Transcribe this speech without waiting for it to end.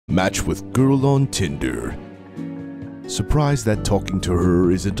Match with girl on Tinder. Surprised that talking to her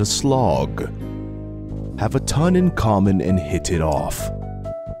isn't a slog. Have a ton in common and hit it off.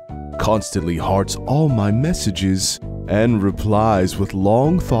 Constantly hearts all my messages and replies with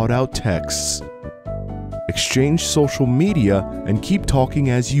long thought out texts. Exchange social media and keep talking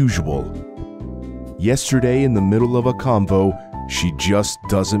as usual. Yesterday in the middle of a convo, she just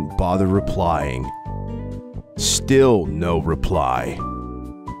doesn't bother replying. Still no reply.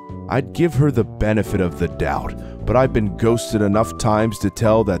 I'd give her the benefit of the doubt, but I've been ghosted enough times to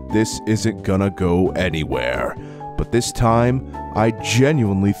tell that this isn't gonna go anywhere. But this time, I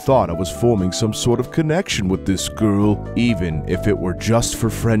genuinely thought I was forming some sort of connection with this girl, even if it were just for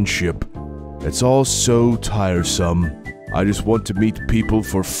friendship. It's all so tiresome. I just want to meet people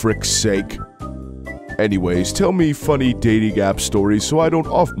for frick's sake. Anyways, tell me funny dating app stories so I don't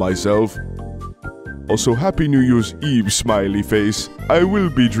off myself. Also, Happy New Year's Eve, smiley face. I will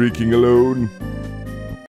be drinking alone.